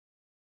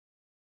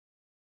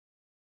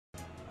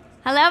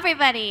Hello,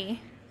 everybody.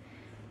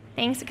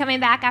 Thanks for coming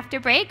back after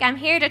break. I'm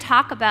here to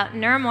talk about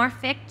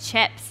neuromorphic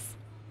chips.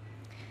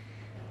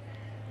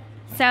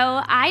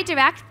 So I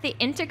direct the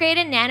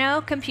Integrated Nano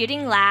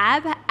Computing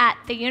Lab at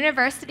the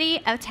University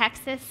of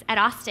Texas at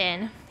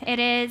Austin. It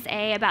is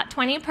a about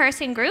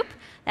 20-person group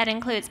that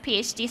includes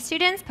PhD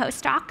students,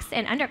 postdocs,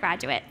 and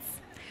undergraduates.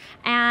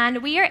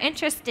 And we are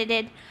interested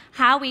in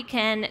how we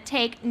can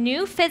take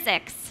new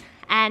physics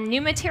and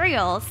new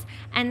materials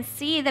and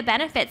see the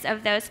benefits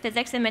of those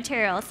physics and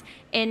materials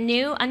in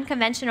new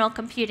unconventional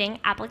computing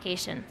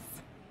applications.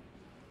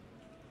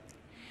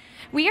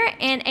 We are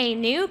in a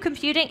new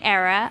computing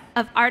era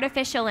of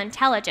artificial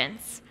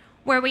intelligence,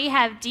 where we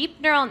have deep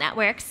neural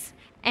networks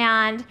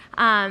and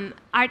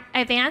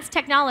advanced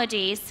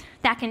technologies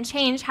that can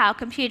change how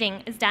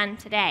computing is done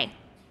today.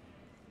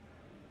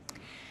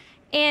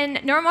 In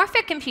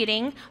neuromorphic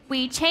computing,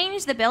 we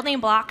change the building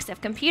blocks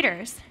of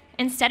computers.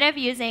 Instead of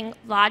using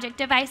logic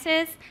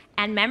devices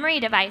and memory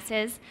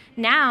devices,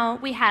 now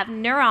we have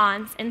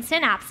neurons and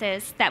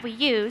synapses that we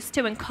use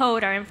to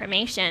encode our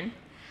information.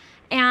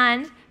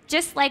 And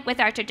just like with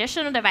our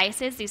traditional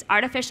devices, these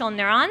artificial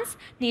neurons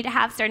need to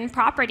have certain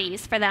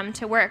properties for them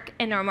to work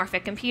in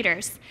neuromorphic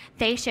computers.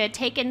 They should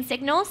take in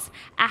signals,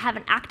 have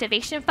an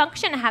activation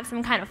function, and have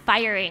some kind of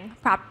firing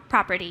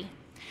property.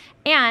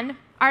 And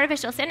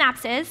artificial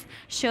synapses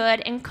should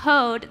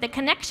encode the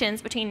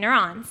connections between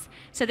neurons.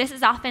 So this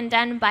is often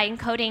done by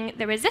encoding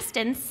the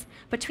resistance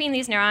between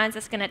these neurons.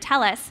 That's going to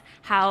tell us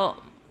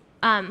how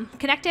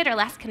connected or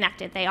less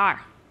connected they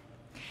are.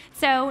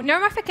 So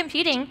neuromorphic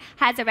computing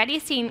has already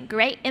seen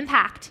great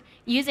impact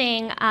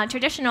using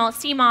traditional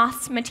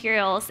CMOS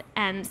materials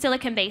and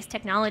silicon-based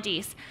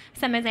technologies.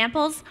 Some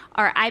examples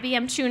are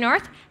IBM True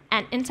North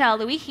and Intel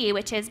Luihi,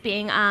 which is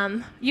being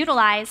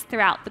utilized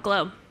throughout the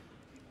globe.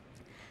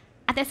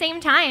 At the same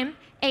time,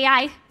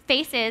 AI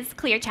faces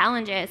clear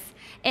challenges.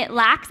 It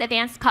lacks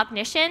advanced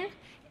cognition,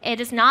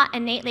 it is not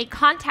innately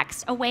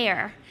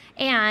context-aware,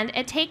 and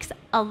it takes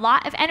a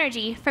lot of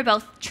energy for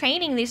both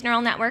training these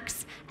neural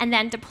networks and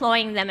then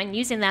deploying them and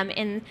using them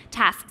in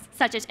tasks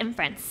such as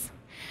inference.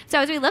 So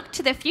as we look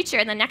to the future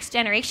and the next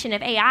generation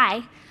of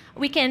AI,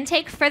 we can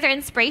take further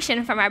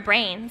inspiration from our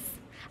brains.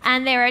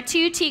 And there are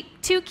two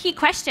key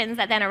questions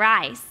that then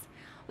arise.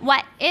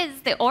 What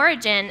is the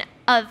origin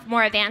of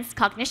more advanced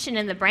cognition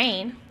in the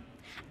brain?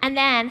 And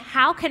then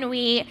how can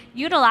we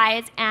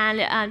utilize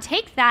and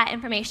take that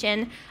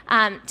information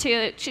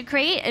to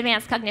create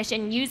advanced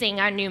cognition using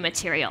our new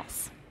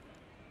materials?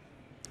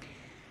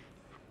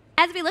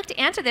 As we look to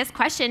answer this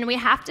question, we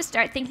have to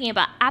start thinking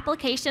about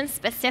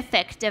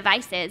application-specific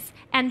devices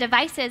and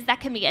devices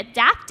that can be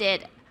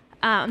adapted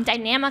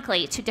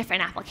dynamically to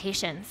different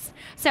applications.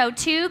 So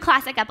two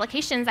classic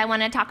applications I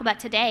want to talk about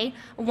today.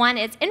 One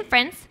is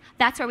inference.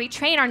 That's where we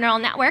train our neural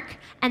network,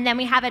 and then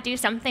we have it do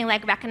something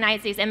like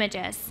recognize these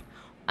images.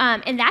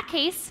 In that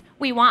case,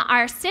 we want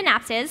our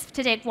synapses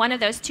to take one of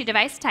those two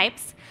device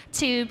types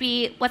to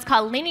be what's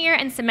called linear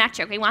and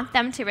symmetric. We want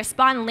them to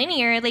respond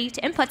linearly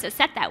to inputs that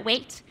set that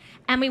weight,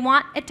 and we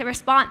want it to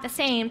respond the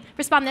same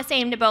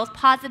to both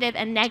positive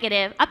and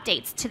negative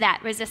updates to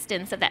that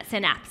resistance of that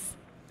synapse.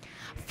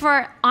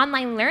 For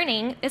online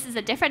learning, this is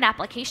a different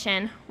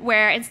application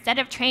where instead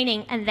of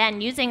training and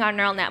then using our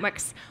neural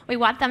networks, we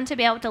want them to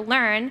be able to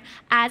learn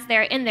as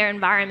they're in their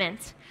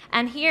environment.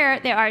 And here,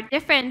 there are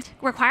different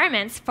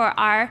requirements for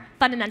our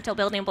fundamental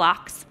building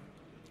blocks.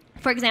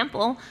 For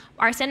example,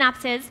 our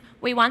synapses,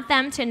 we want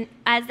them to,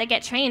 as they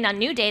get trained on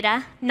new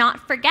data,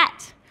 not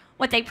forget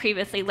what they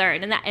previously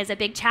learned. And that is a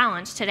big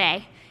challenge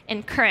today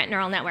in current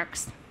neural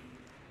networks.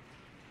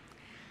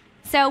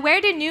 So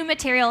where do new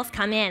materials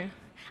come in?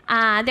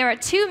 There are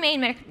two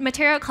main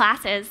material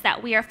classes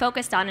that we are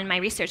focused on in my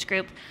research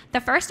group. The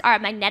first are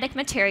magnetic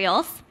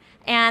materials.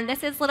 And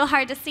this is a little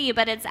hard to see,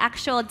 but it's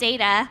actual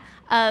data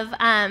of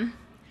a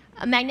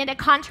magnetic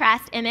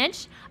contrast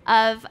image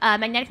of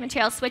magnetic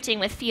material switching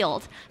with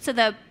field. So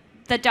the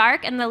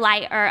dark and the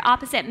light are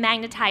opposite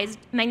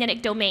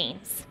magnetic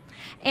domains.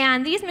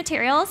 And these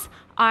materials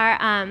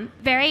are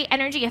very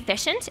energy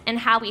efficient in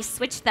how we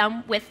switch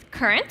them with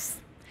currents.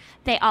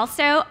 They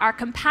also are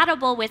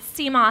compatible with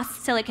CMOS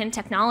silicon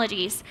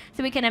technologies.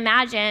 So we can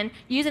imagine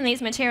using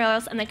these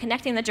materials and then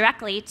connecting them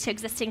directly to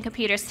existing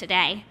computers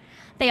today.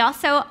 They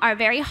also are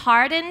very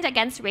hardened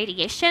against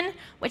radiation,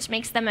 which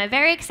makes them a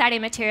very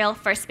exciting material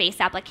for space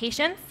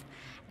applications.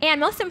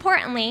 And most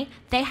importantly,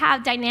 they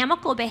have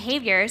dynamical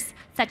behaviors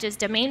such as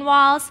domain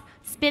walls,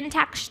 spin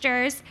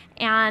textures,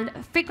 and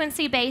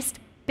frequency-based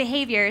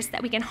behaviors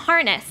that we can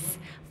harness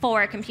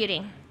for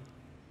computing.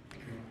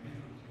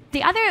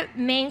 The other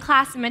main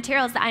class of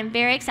materials that I'm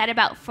very excited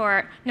about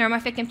for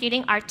neuromorphic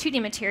computing are 2D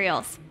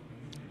materials.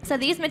 So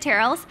these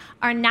materials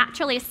are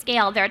naturally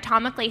scaled. They're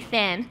atomically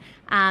thin.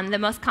 The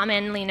most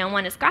commonly known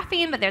one is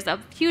graphene, but there's a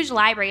huge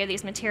library of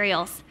these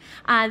materials.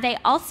 They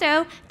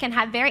also can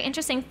have very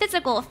interesting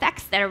physical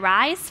effects that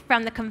arise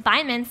from the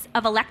confinements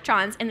of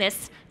electrons in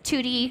this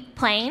 2D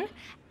plane,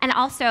 and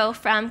also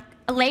from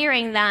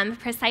layering them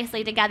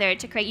precisely together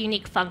to create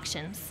unique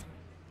functions.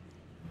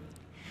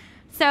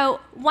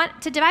 So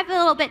to dive a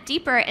little bit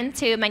deeper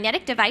into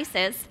magnetic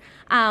devices,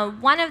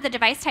 one of the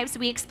device types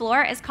we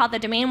explore is called the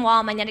domain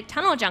wall magnetic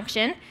tunnel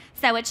junction.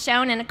 So it's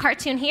shown in a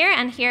cartoon here,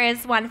 and here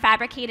is one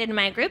fabricated in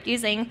my group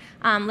using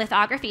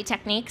lithography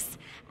techniques.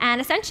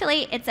 And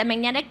essentially, it's a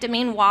magnetic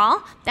domain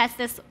wall that's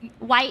this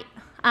white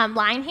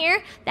line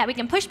here that we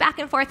can push back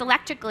and forth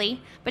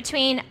electrically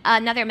between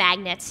another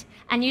magnet.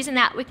 And using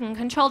that, we can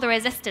control the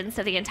resistance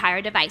of the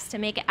entire device to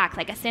make it act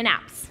like a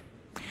synapse.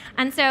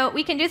 And so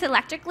we can do this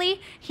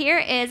electrically. Here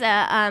is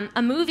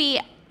a movie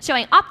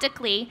showing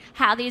optically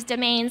how these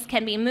domains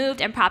can be moved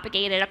and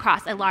propagated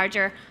across a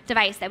larger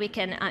device that we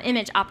can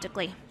image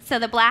optically. So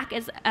the black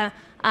is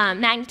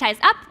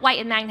magnetized up, white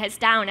is magnetized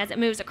down as it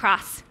moves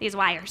across these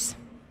wires.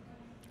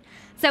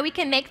 So we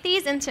can make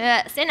these into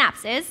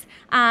synapses.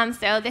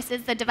 So this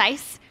is the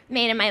device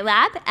made in my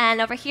lab, and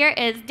over here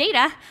is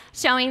data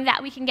showing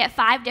that we can get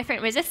 5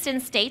 different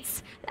resistance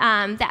states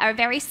that are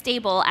very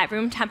stable at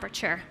room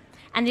temperature.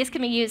 And these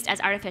can be used as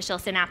artificial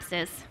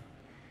synapses.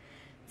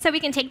 So we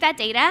can take that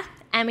data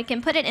and we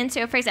can put it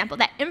into, for example,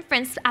 that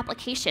inference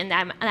application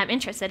that I'm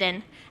interested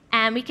in.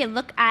 And we can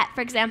look at,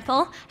 for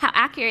example, how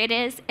accurate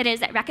it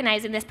is at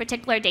recognizing this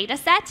particular data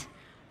set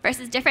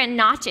versus different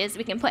notches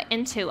we can put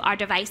into our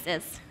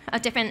devices,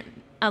 different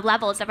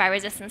levels of our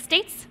resistance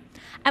states.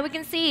 And we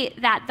can see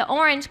that the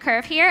orange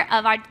curve here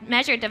of our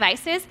measured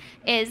devices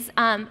is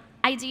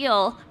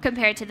ideal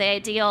compared to the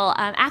ideal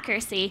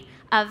accuracy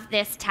of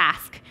this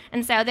task.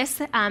 And so this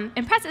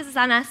impresses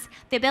on us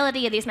the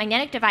ability of these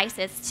magnetic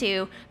devices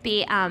to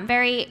be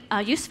very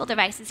useful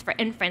devices for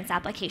inference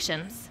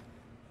applications.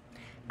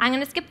 I'm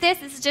going to skip this.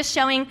 This is just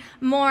showing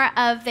more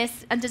of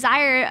this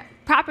desired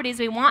properties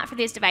we want for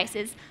these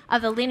devices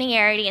of the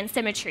linearity and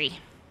symmetry.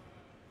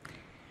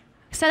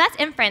 So that's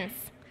inference.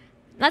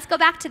 Let's go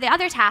back to the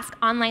other task,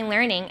 online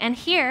learning. And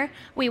here,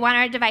 we want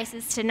our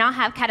devices to not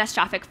have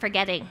catastrophic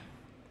forgetting.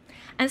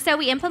 And so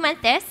we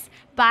implement this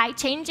by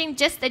changing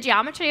just the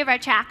geometry of our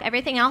track.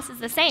 Everything else is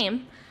the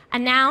same.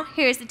 And now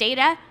here's the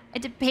data.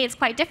 It behaves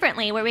quite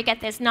differently, where we get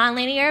this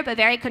nonlinear but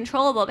very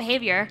controllable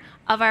behavior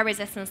of our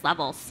resistance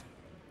levels.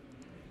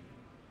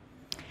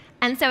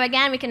 And so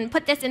again, we can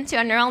put this into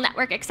a neural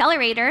network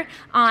accelerator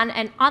on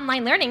an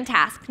online learning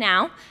task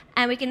now.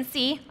 And we can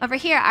see over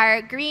here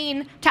our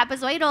green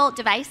trapezoidal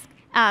device.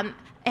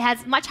 It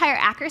has much higher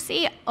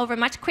accuracy over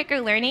much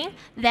quicker learning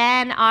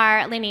than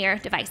our linear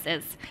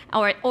devices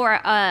or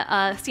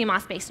a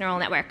CMOS-based neural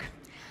network.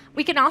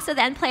 We can also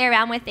then play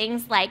around with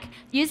things like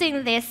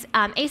using this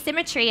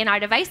asymmetry in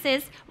our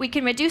devices. We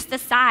can reduce the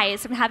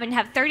size from having to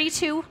have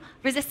 32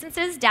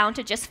 resistances down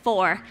to just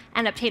 4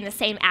 and obtain the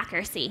same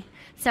accuracy.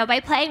 So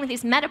by playing with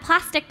these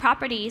metaplastic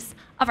properties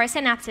of our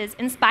synapses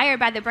inspired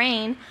by the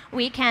brain,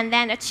 we can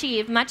then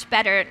achieve much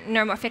better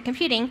neuromorphic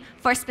computing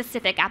for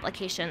specific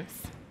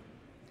applications.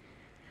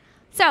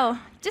 So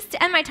just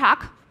to end my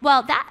talk,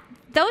 well,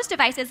 those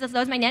devices,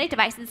 those magnetic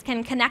devices,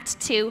 can connect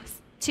to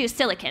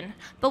silicon.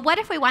 But what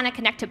if we want to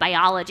connect to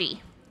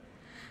biology?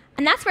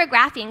 And that's where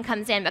graphene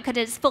comes in, because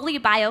it's fully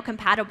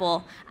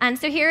biocompatible. And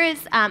so here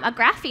is a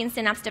graphene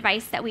synapse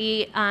device that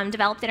we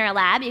developed in our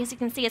lab. As you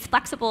can see, it's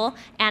flexible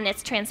and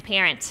it's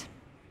transparent.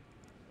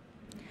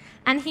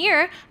 And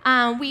here,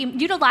 we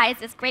utilize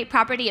this great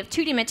property of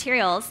 2D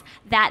materials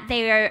that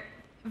they are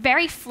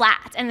very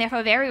flat and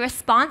therefore very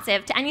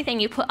responsive to anything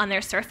you put on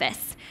their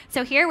surface.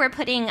 So here we're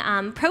putting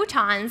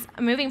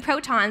moving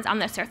protons on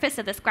the surface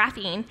of this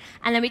graphene,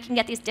 and then we can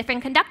get these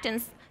different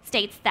conductance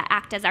states that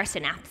act as our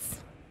synapse.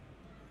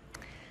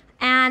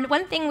 And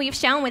one thing we've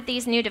shown with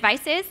these new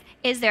devices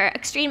is their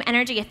extreme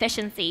energy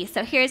efficiency.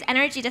 So here's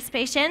energy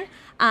dissipation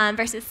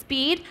versus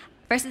speed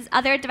versus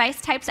other device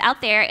types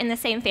out there in the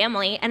same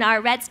family. And our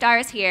red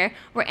stars here,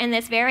 we're in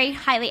this very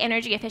highly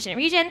energy efficient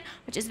region,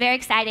 which is very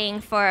exciting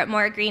for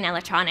more green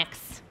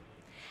electronics.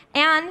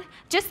 And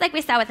just like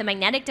we saw with the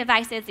magnetic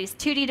devices, these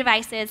 2D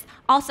devices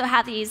also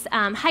have these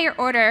higher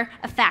order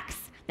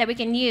effects that we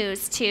can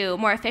use to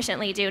more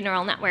efficiently do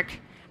neural network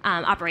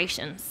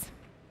operations.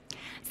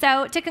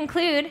 So to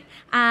conclude,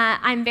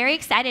 I'm very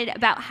excited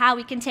about how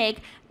we can take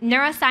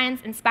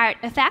neuroscience-inspired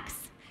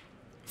effects,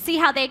 see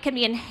how they can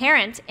be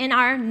inherent in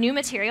our new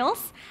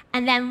materials,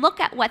 and then look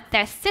at what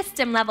the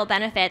system-level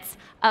benefits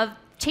of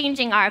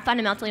changing our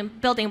fundamental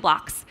building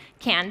blocks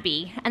can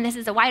be. And this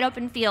is a wide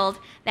open field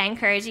that I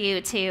encourage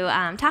you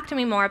to talk to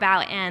me more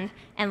about and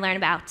learn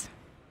about.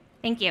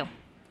 Thank you.